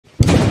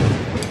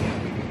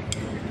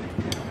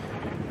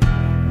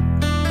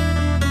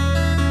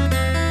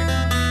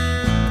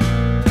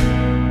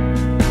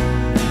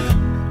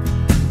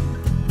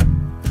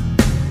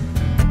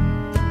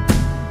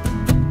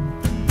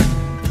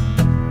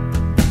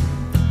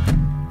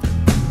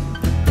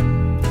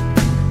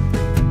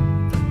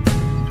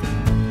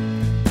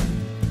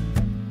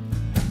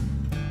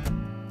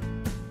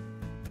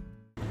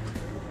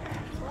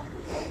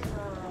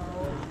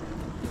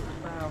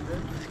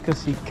go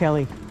see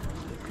Kelly.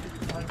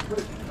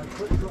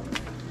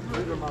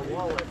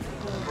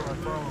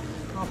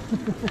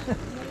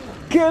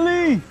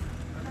 Kelly!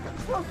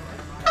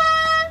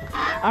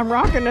 I'm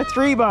rocking a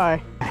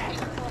 3x.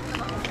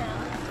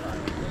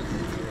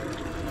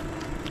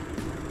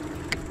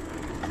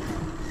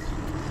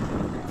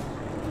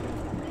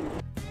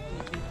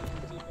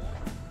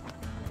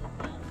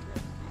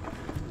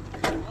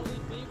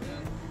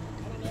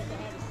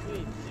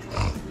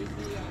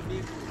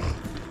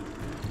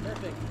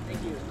 Perfect,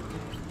 thank you.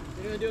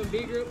 We're gonna do a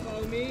B group,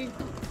 follow me,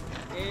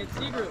 and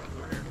C group.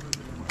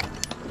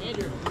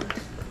 Andrew.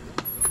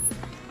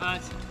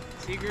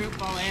 C group,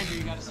 follow Andrew,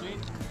 you got a suite?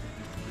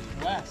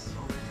 Wes.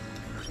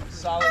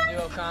 Solid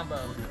duo combo.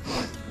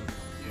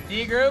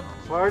 D group,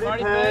 party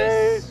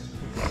pace.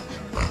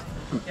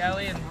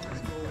 Kelly and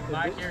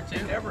Mike here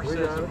too. Never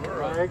says a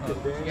word.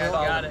 You guys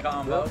got it.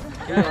 Combo.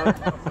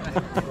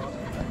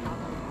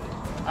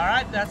 All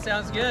right, that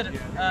sounds good.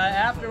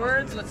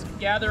 Afterwards, let's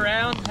gather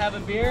around, have a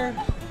beer,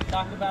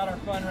 talk about our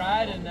fun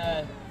ride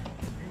and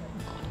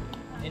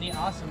any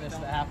awesomeness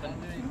that happened.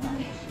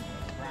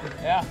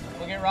 Yeah,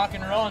 we'll get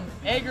rocking and rolling.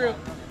 A group,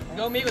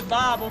 go meet with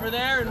Bob over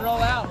there and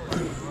roll out.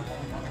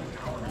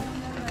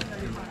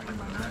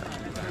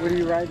 What are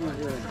you riding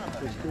here?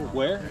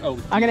 Where? Oh,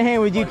 I'm gonna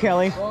hang with you,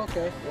 Kelly. Oh,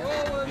 okay.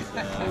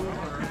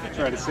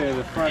 try to say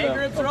the front of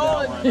that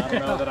rolling. one. I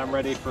don't know that I'm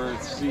ready for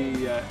C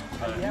yet.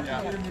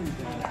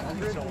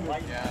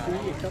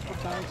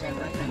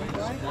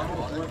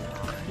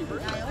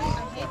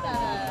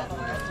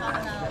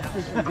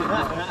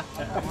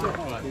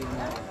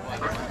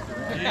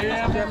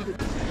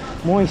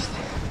 Moist.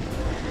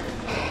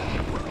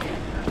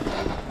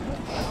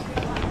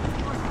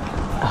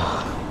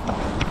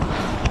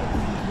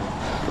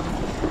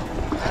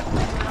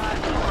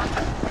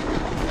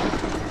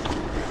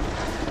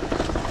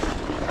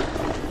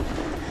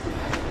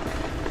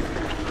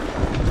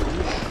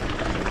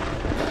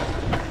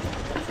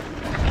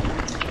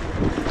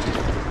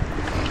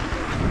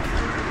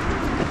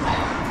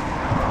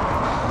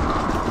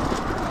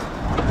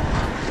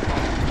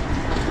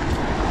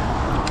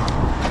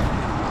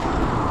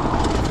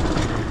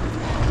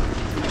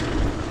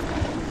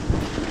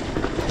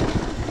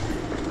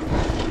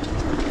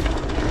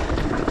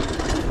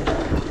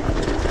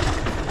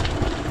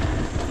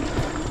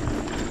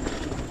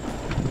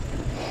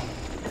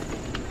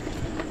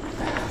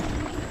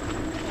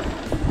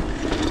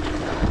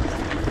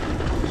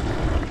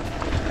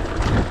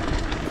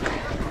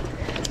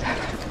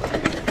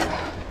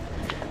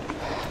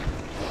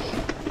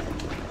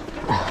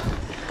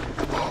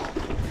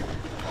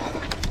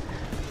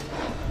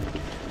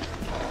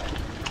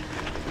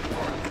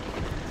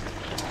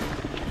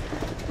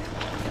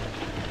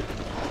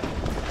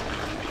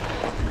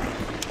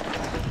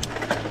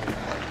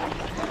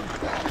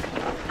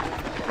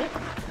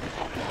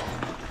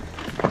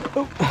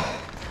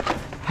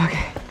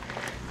 Okay,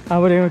 I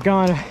would have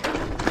gone.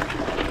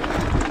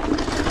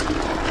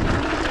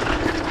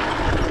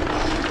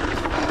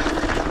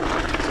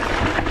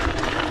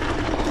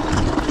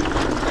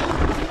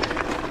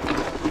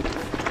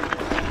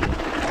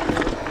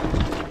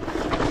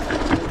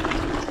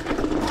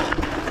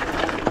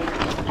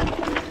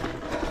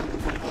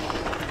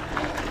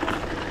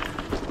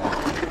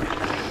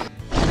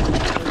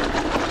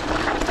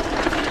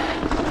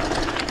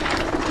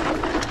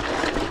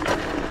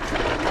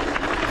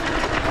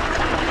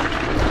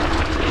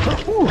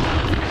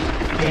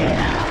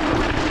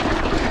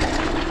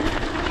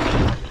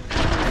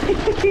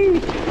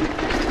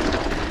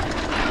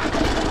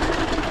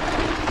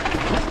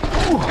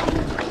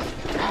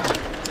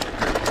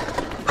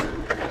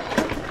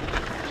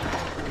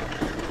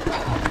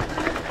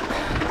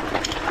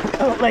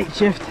 Oh, late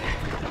shift.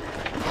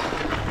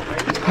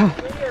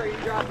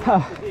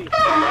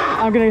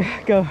 I'm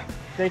gonna go.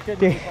 They shouldn't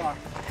be far.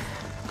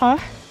 Huh?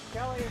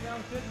 Kelly and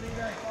them shouldn't be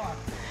very far.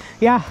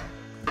 Yeah.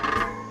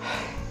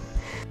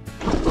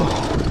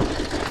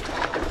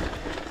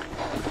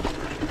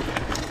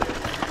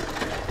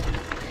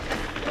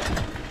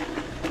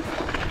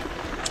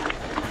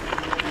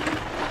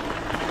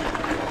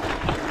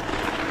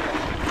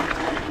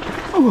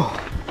 Ooh.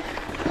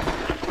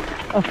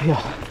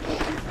 Uphill.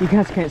 You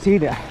guys can't see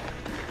that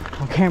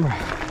on camera.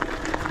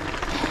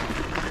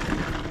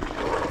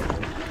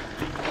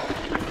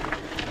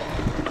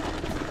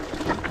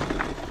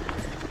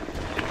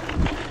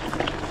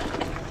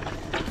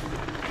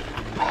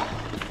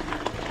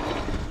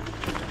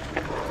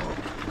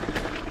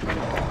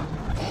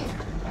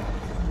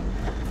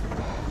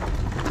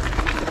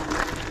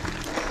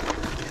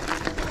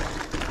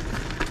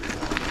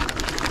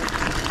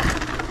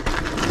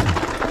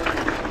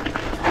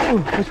 Ooh,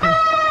 which way?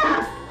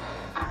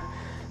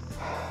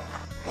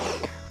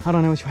 I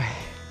don't know which way.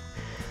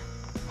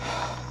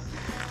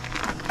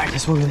 I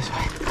guess we'll go this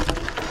way.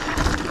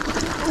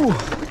 Ooh.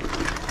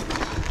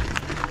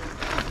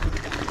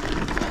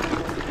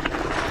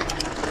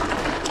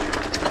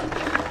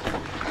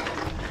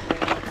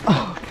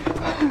 Oh.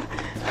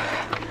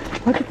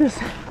 Look at this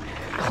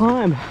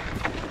climb.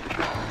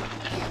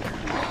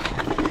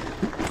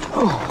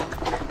 Oh.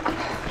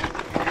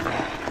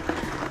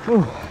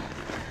 Ooh.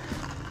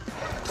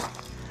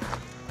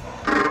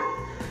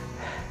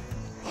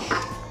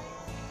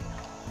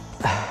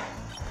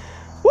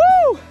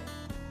 Woo!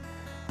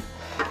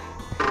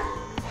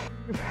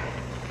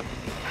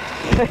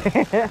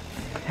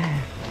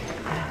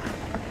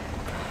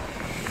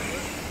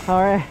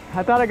 All right,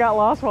 I thought I got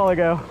lost a while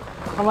ago.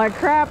 I'm like,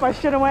 crap, I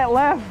should have went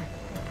left.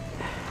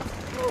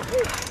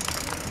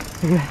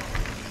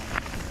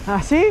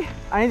 See?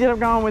 I ended up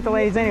going with the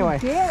ladies anyway.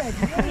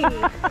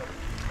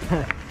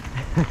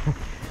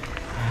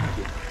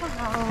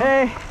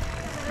 Hey,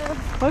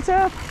 what's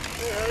up?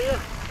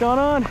 What's going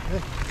on?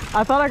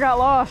 I thought I got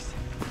lost.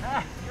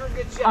 You're a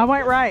good shot. I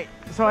went right,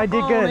 so I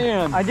did good.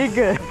 Man. I did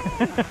good.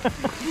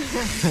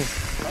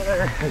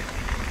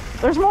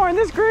 There's more in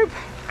this group?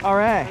 All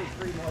right.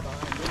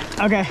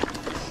 Okay.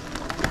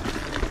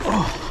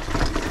 Oh.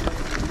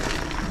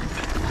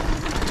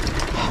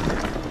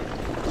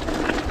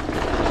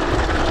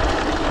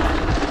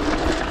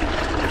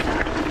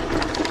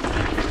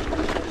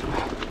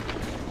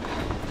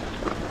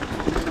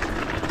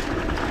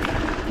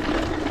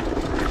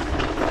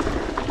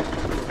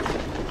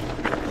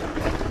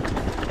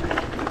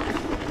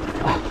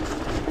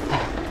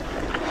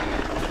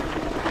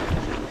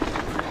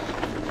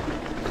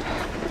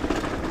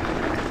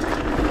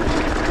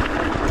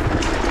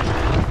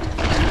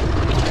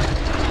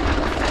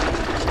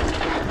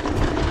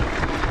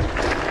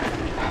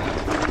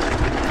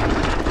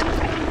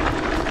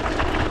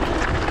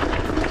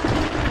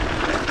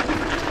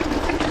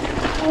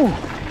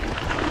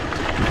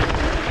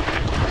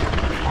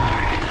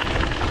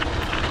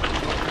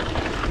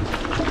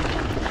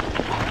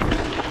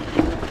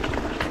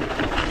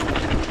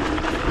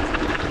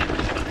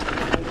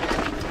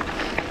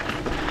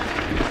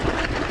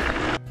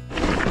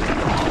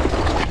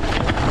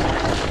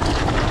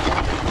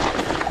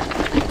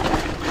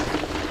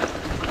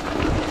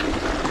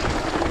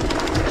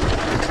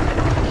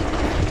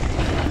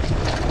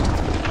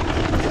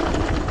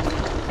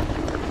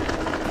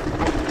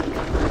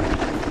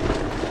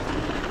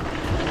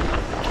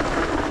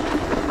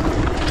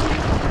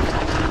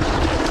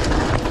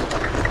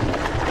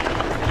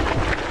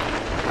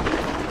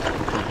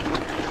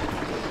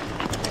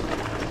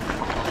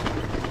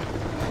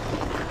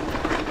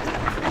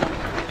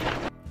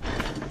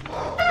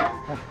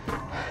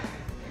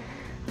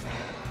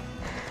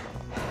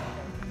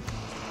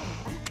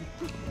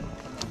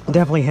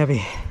 Definitely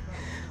heavy.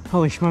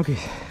 Holy smokies.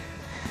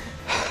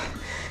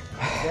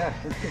 Yeah,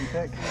 it's getting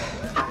thick.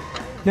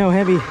 No,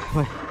 heavy.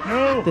 But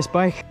no. This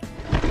bike.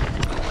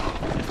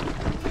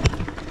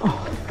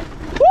 Oh.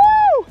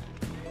 Woo!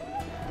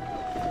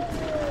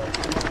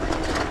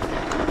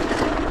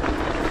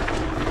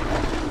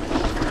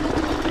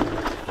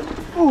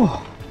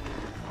 Oh.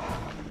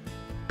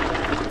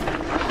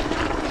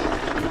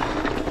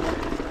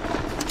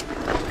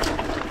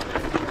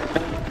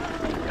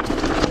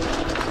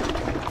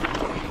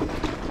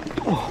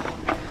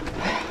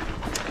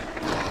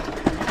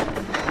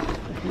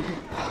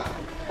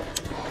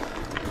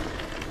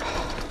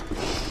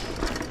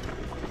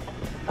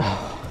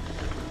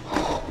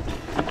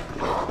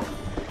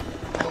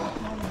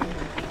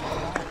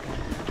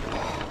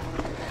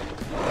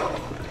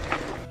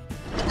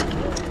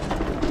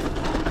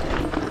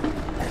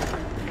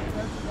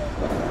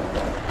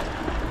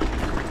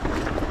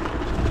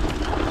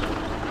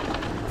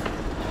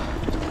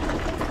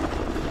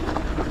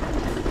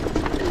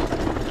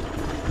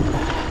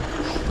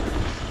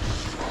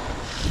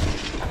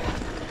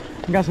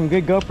 Got some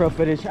good GoPro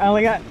footage. I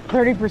only got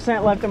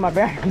 30% left in my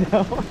battery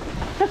though.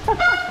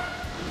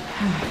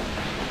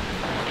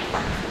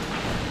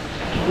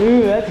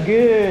 Ooh, that's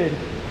good.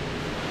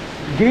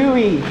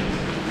 Gooey.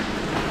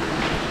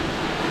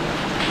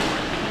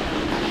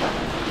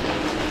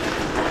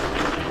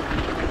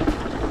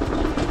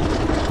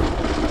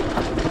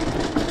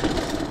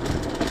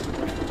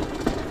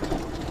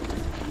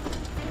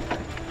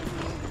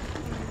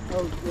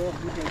 Oh, yeah,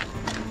 okay.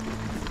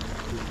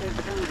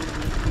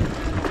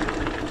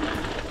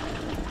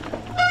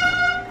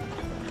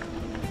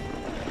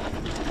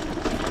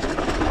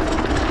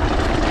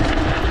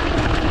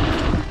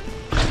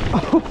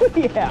 Oh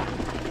yeah.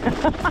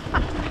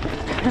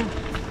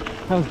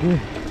 That was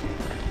good.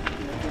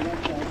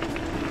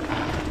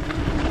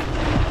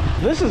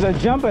 This is a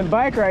jumping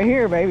bike right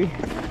here, baby.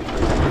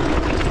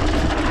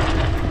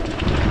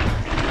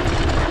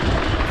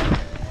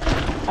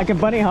 I can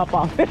bunny hop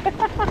off it.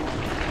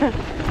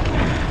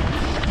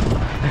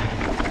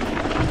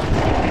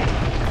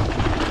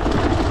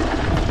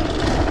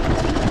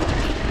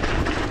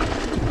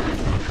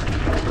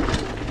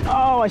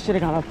 Oh, I should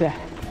have gone up there.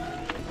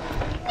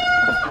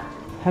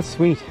 That's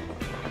sweet.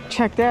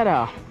 Check that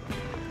out.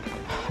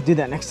 I'll do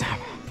that next time.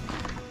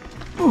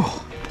 Ooh.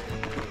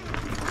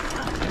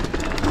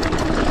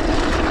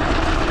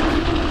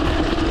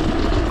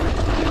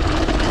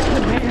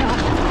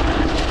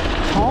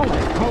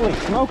 Holy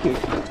smoky.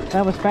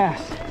 That was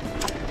fast.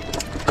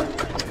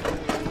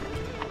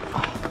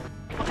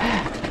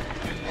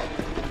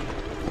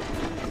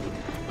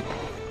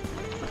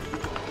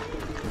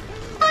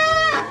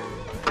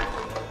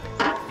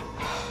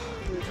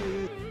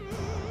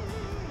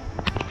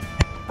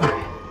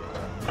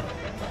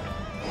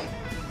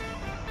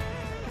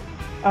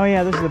 Oh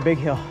yeah, this is a big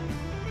hill.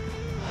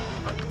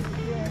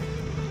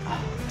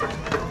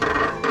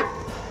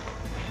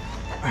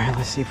 All right,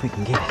 let's see if we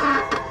can get it.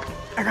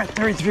 I got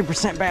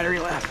 33% battery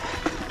left.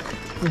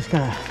 I'm just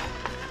gonna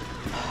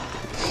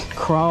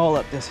crawl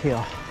up this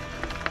hill.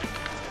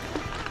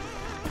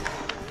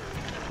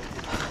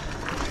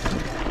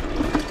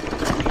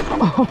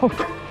 Oh,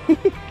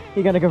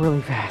 you gotta go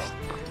really fast.